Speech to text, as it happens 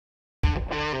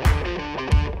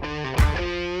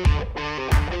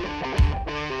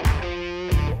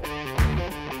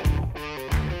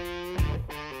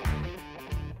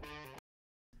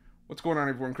What's going on,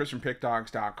 everyone? Chris from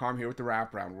Pickdawgz.com here with the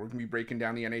Wraparound. We're going to be breaking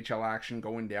down the NHL action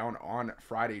going down on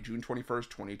Friday, June 21st,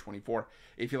 2024.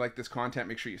 If you like this content,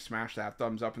 make sure you smash that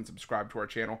thumbs up and subscribe to our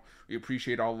channel. We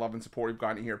appreciate all the love and support we've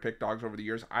gotten here at Pickdawgz over the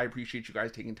years. I appreciate you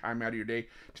guys taking time out of your day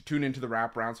to tune into the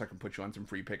Wraparound so I can put you on some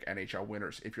free pick NHL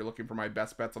winners. If you're looking for my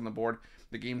best bets on the board,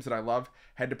 the games that I love,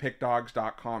 head to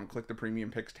Pickdawgz.com. Click the Premium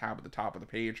Picks tab at the top of the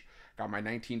page. Got my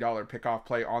 $19 pick-off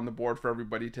play on the board for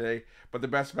everybody today. But the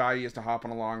best value is to hop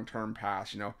on a long-term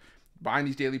pass. You know, buying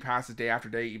these daily passes day after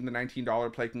day, even the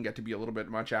 $19 play can get to be a little bit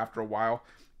much after a while.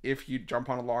 If you jump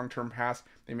on a long-term pass,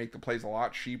 they make the plays a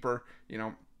lot cheaper. You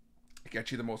know, get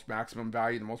you the most maximum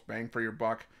value, the most bang for your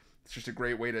buck. It's just a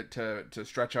great way to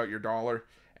stretch out your dollar.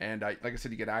 And like I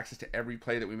said, you get access to every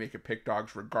play that we make at Pick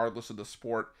Dawgz, regardless of the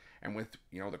sport. And with,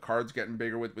 you know, the cards getting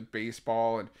bigger with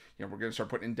baseball, and, you know, we're going to start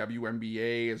putting in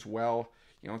WNBA as well.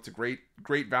 You know, it's a great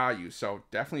value. So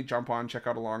definitely jump on, check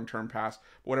out a long-term pass.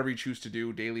 Whatever you choose to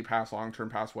do, daily pass,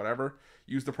 long-term pass, whatever.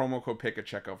 Use the promo code PICK at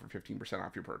checkout for 15%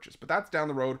 off your purchase. But that's down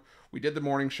the road. We did the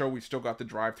morning show. We've still got the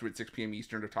drive-through at 6 p.m.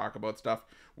 Eastern to talk about stuff.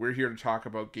 We're here to talk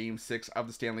about Game 6 of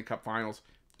the Stanley Cup Finals.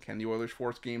 Can the Oilers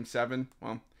force Game 7?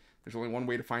 Well, there's only one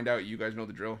way to find out. You guys know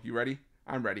the drill. You ready?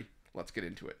 I'm ready. Let's get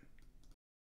into it.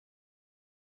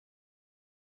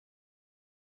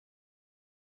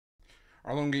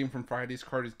 Our lone game from Friday's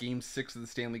card is Game 6 of the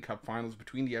Stanley Cup Finals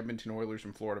between the Edmonton Oilers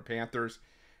and Florida Panthers.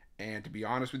 And to be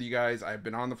honest with you guys, I've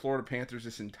been on the Florida Panthers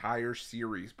this entire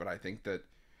series, but I think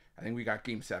we got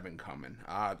Game 7 coming.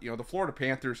 You know, the Florida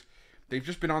Panthers, they've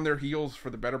just been on their heels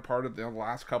for the better part of the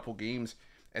last couple games.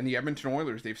 And the Edmonton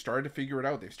Oilers, they've started to figure it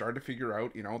out. They've started to figure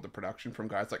out, you know, the production from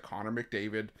guys like Connor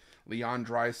McDavid, Leon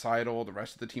Draisaitl. The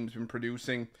rest of the team's been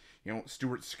producing. You know,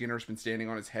 Stuart Skinner's been standing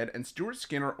on his head. And Stuart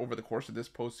Skinner, over the course of this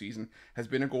postseason, has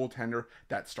been a goaltender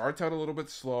that starts out a little bit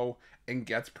slow and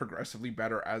gets progressively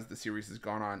better as the series has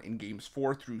gone on. In games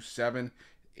 4 through 7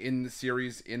 in the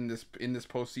series in this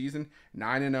postseason,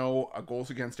 9-0, a goals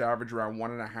against average around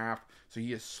 1.5. So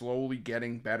he is slowly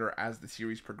getting better as the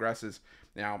series progresses.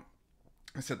 Now,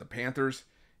 I said the Panthers,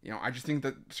 you know, I just think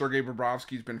that Sergei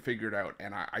Bobrovsky's been figured out.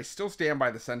 And I still stand by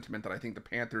the sentiment that I think the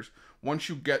Panthers, once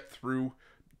you get through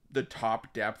the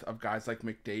top depth of guys like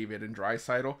McDavid and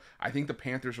Draisaitl, I think the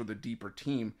Panthers are the deeper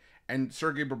team. And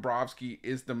Sergei Bobrovsky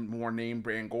is the more name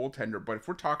brand goaltender. But if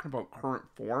we're talking about current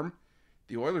form,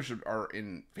 the Oilers are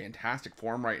in fantastic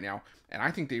form right now. And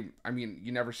I think I mean,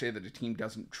 you never say that a team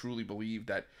doesn't truly believe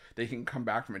that they can come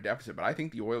back from a deficit. But I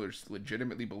think the Oilers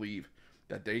legitimately believe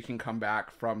that they can come back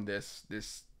from this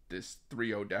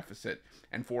 3-0 deficit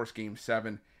and force Game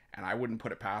 7, and I wouldn't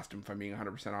put it past them if I'm being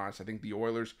 100% honest. I think the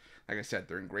Oilers, like I said,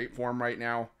 they're in great form right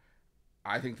now.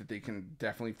 I think that they can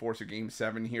definitely force a Game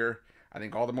 7 here. I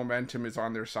think all the momentum is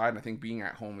on their side, and I think being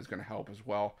at home is going to help as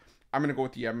well. I'm going to go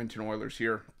with the Edmonton Oilers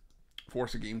here,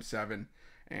 force a Game 7,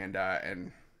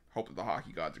 and hope that the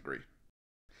hockey gods agree.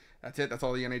 That's it. That's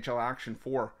all the NHL action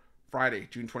for Friday,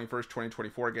 June 21st,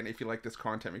 2024. Again, if you like this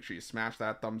content, make sure you smash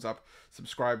that thumbs up.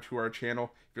 Subscribe to our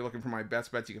channel. If you're looking for my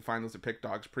best bets, you can find those at Pick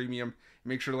Dawgz Premium.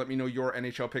 Make sure to let me know your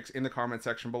NHL picks in the comment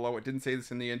section below. It didn't say this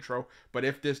in the intro, but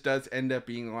if this does end up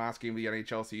being the last game of the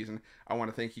NHL season, I want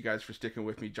to thank you guys for sticking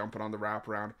with me, jumping on the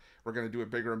Wraparound. We're going to do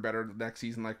it bigger and better next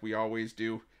season like we always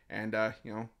do. And,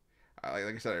 you know,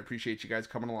 like I said, I appreciate you guys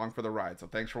coming along for the ride. So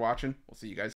thanks for watching. We'll see you guys.